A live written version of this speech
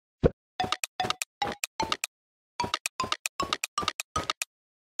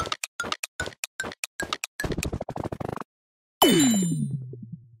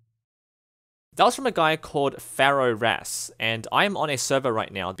That was from a guy called Faroras, and I am on a server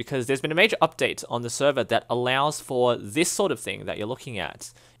right now because there's been a major update on the server that allows for this sort of thing that you're looking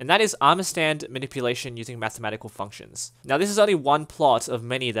at, and that is armstand manipulation using mathematical functions. Now this is only one plot of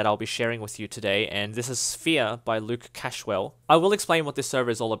many that I'll be sharing with you today, and this is Sphere by Luke Cashwell. I will explain what this server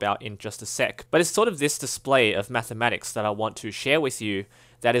is all about in just a sec, but it's sort of this display of mathematics that I want to share with you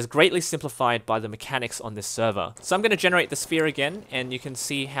that is greatly simplified by the mechanics on this server. So I'm going to generate the sphere again, and you can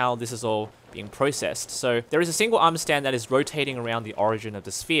see how this is all being processed. So there is a single armstand that is rotating around the origin of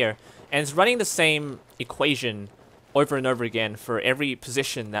the sphere, and it's running the same equation over and over again for every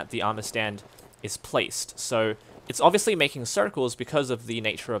position that the armstand is placed. So it's obviously making circles because of the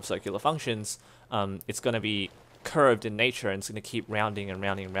nature of circular functions. It's going to be curved in nature, and it's going to keep rounding and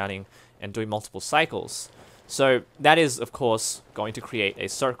rounding and rounding and doing multiple cycles. So that is, of course, going to create a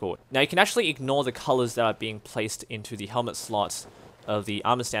circle. Now you can actually ignore the colors that are being placed into the helmet slot of the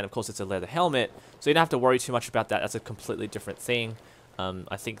armor stand. Of course, it's a leather helmet, so you don't have to worry too much about that. That's a completely different thing.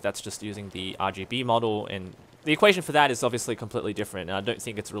 I think that's just using the RGB model, and the equation for that is obviously completely different, and I don't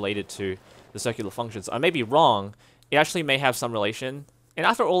think it's related to the circular functions. I may be wrong. It actually may have some relation. And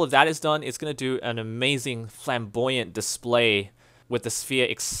after all of that is done, it's going to do an amazing flamboyant display with the sphere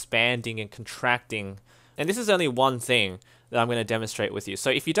expanding and contracting. And this is only one thing that I'm going to demonstrate with you.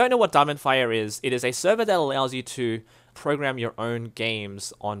 So if you don't know what DiamondFire is, it is a server that allows you to program your own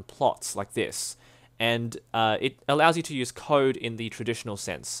games on plots like this. And it allows you to use code in the traditional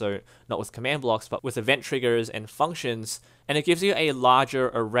sense. So not with command blocks, but with event triggers and functions. And it gives you a larger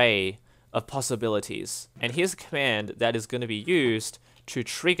array of possibilities. And here's a command that is going to be used to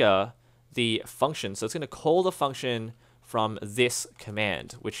trigger the function. So it's going to call the function from this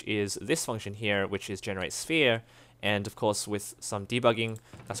command, which is this function here, which is generate sphere. And of course, with some debugging,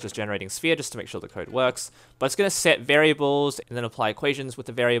 that's just generating sphere just to make sure the code works. But it's going to set variables and then apply equations with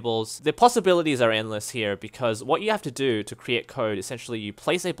the variables. The possibilities are endless here because what you have to do to create code, essentially you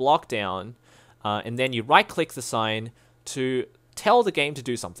place a block down and then you right-click the sign to tell the game to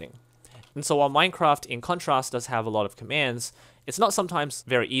do something. And so while Minecraft, in contrast, does have a lot of commands, it's not sometimes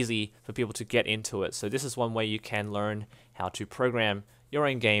very easy for people to get into it. So this is one way you can learn how to program your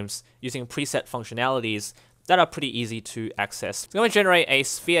own games using preset functionalities that are pretty easy to access. So I'm going to generate a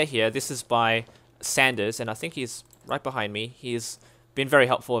sphere here. This is by Sanders, and I think he's right behind me. He's been very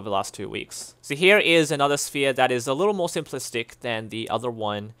helpful over the last 2 weeks. So here is another sphere that is a little more simplistic than the other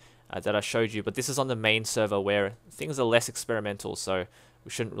one that I showed you, but this is on the main server where things are less experimental, so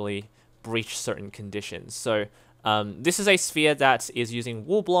we shouldn't really breach certain conditions. So this is a sphere that is using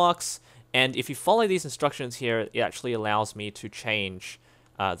wool blocks, and if you follow these instructions here, it actually allows me to change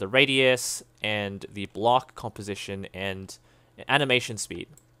the radius and the block composition and animation speed.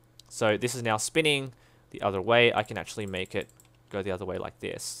 So this is now spinning the other way. I can actually make it go the other way like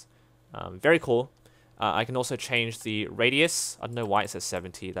this. Very cool. I can also change the radius. I don't know why it says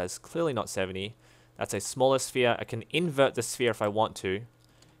 70. That is clearly not 70. That's a smaller sphere. I can invert the sphere if I want to.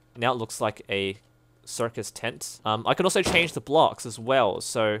 Now it looks like a circus tent. I can also change the blocks as well.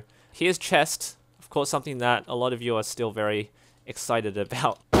 So here's chest. Of course, something that a lot of you are still very excited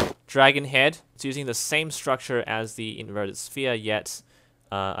about. Dragon head. It's using the same structure as the inverted sphere, yet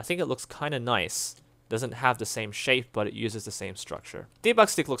I think it looks kind of nice. Doesn't have the same shape, but it uses the same structure. Debug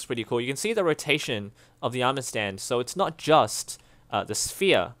stick looks pretty cool. You can see the rotation of the armor stand. So it's not just the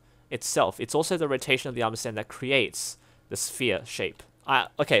sphere itself. It's also the rotation of the armor stand that creates the sphere shape.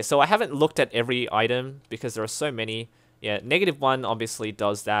 Okay, so I haven't looked at every item because there are so many. Yeah, -1 obviously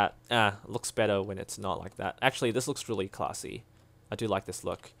does that. Looks better when it's not like that. Actually, this looks really classy. I do like this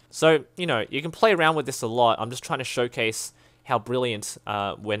look. So, you know, you can play around with this a lot. I'm just trying to showcase how brilliant,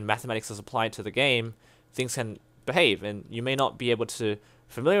 when mathematics is applied to the game, things can behave. And you may not be able to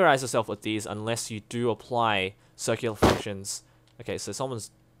familiarize yourself with these unless you do apply circular functions. Okay, so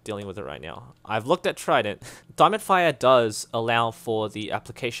someone's dealing with it right now. I've looked at Trident. DiamondFire does allow for the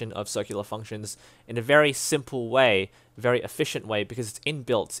application of circular functions in a very simple way, very efficient way, because it's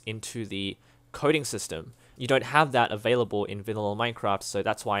inbuilt into the coding system. You don't have that available in vanilla Minecraft, so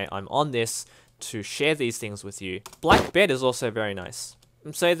that's why I'm on this to share these things with you. Black bed is also very nice.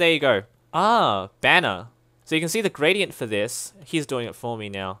 So there you go. Banner. So you can see the gradient for this. He's doing it for me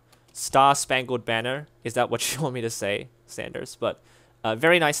now. Star Spangled Banner. Is that what you want me to say, Sanders? But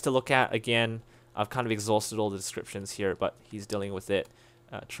very nice to look at. Again, I've kind of exhausted all the descriptions here, but he's dealing with it,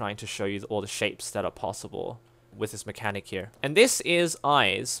 trying to show you all the shapes that are possible with this mechanic here. And this is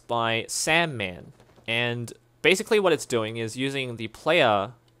Eyes by Sam Man. And basically what it's doing is using the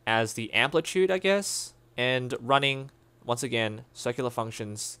player as the amplitude, I guess, and running, once again, circular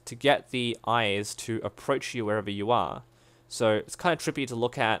functions to get the eyes to approach you wherever you are. So it's kind of trippy to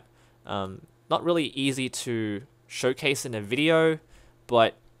look at. not really easy to showcase in a video,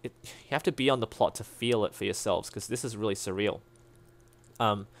 but you have to be on the plot to feel it for yourselves, because this is really surreal.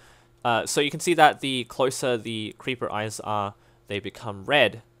 So you can see that the closer the creeper eyes are, they become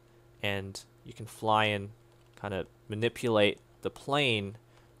red, and you can fly and kind of manipulate the plane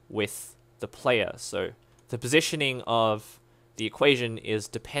with the player. So the positioning of the equation is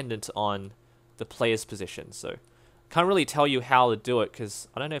dependent on the player's position. So can't really tell you how to do it, because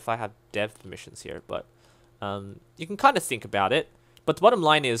I don't know if I have dev permissions here, but you can kind of think about it. But the bottom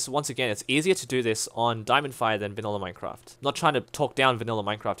line is, once again, it's easier to do this on DiamondFire than vanilla Minecraft. I'm not trying to talk down vanilla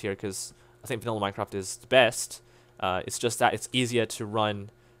Minecraft here, because I think vanilla Minecraft is the best. It's just that it's easier to run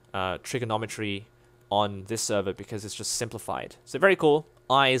trigonometry on this server because it's just simplified. So very cool.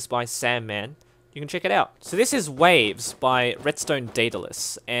 Eyes by Sandman. You can check it out. So this is Waves by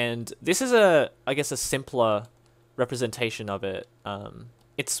RedstoneDaedelus, and this is I guess a simpler representation of it.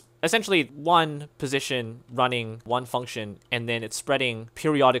 It's essentially one position running one function, and then it's spreading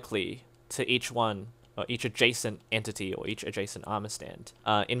periodically to each one, or each adjacent entity, or each adjacent armor stand.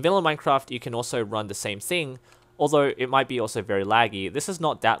 In vanilla Minecraft, you can also run the same thing, although it might be also very laggy. This is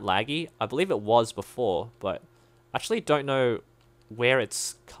not that laggy. I believe it was before, but I actually don't know where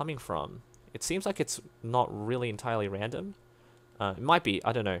it's coming from. It seems like it's not really entirely random. It might be,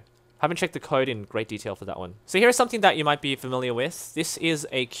 I don't know. Haven't checked the code in great detail for that one. So here's something that you might be familiar with. This is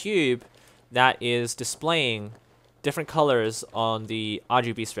a cube that is displaying different colors on the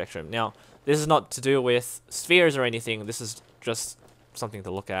RGB spectrum. Now, this is not to do with spheres or anything. This is just something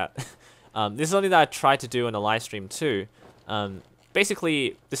to look at. This is something that I tried to do in a live stream too.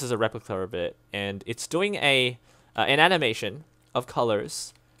 Basically, this is a replica of it, and it's doing an animation of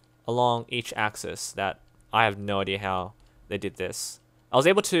colors along each axis that I have no idea how they did this. I was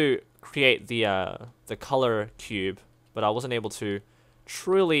able to create the color cube, but I wasn't able to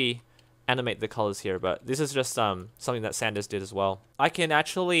truly animate the colors here. But this is just something that Sanders did as well. I can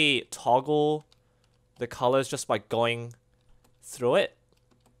actually toggle the colors just by going through it.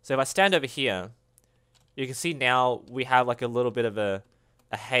 So if I stand over here, you can see now we have like a little bit of a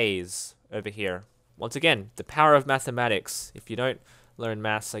haze over here. Once again, the power of mathematics. If you don't learn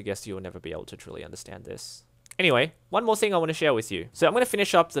maths, I guess you will never be able to truly understand this. Anyway, one more thing I want to share with you. So I'm going to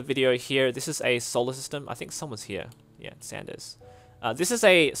finish up the video here. This is a solar system. I think someone's here. Yeah, Sanders. This is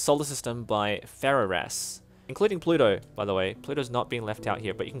a solar system by Faroras, including Pluto, by the way. Pluto's not being left out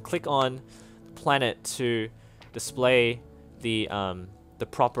here, but you can click on the planet to display the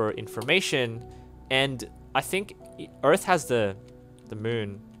proper information. And I think Earth has the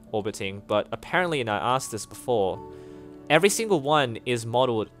moon orbiting, but apparently, and I asked this before, every single one is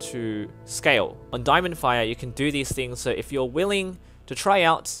modeled to scale. On DiamondFire, you can do these things, so if you're willing to try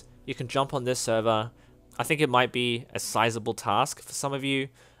out, you can jump on this server. I think it might be a sizable task for some of you,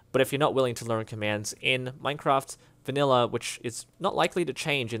 but if you're not willing to learn commands in Minecraft Vanilla, which is not likely to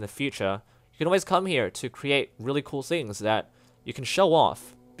change in the future, you can always come here to create really cool things that you can show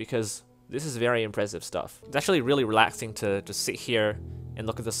off, because this is very impressive stuff. It's actually really relaxing to just sit here and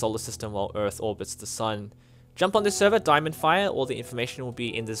look at the solar system while Earth orbits the sun. Jump on this server, DiamondFire. All the information will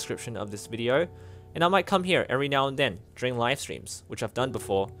be in the description of this video. And I might come here every now and then during live streams, which I've done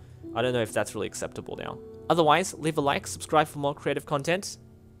before. I don't know if that's really acceptable now. Otherwise, leave a like, subscribe for more creative content.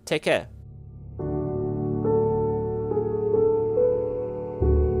 Take care.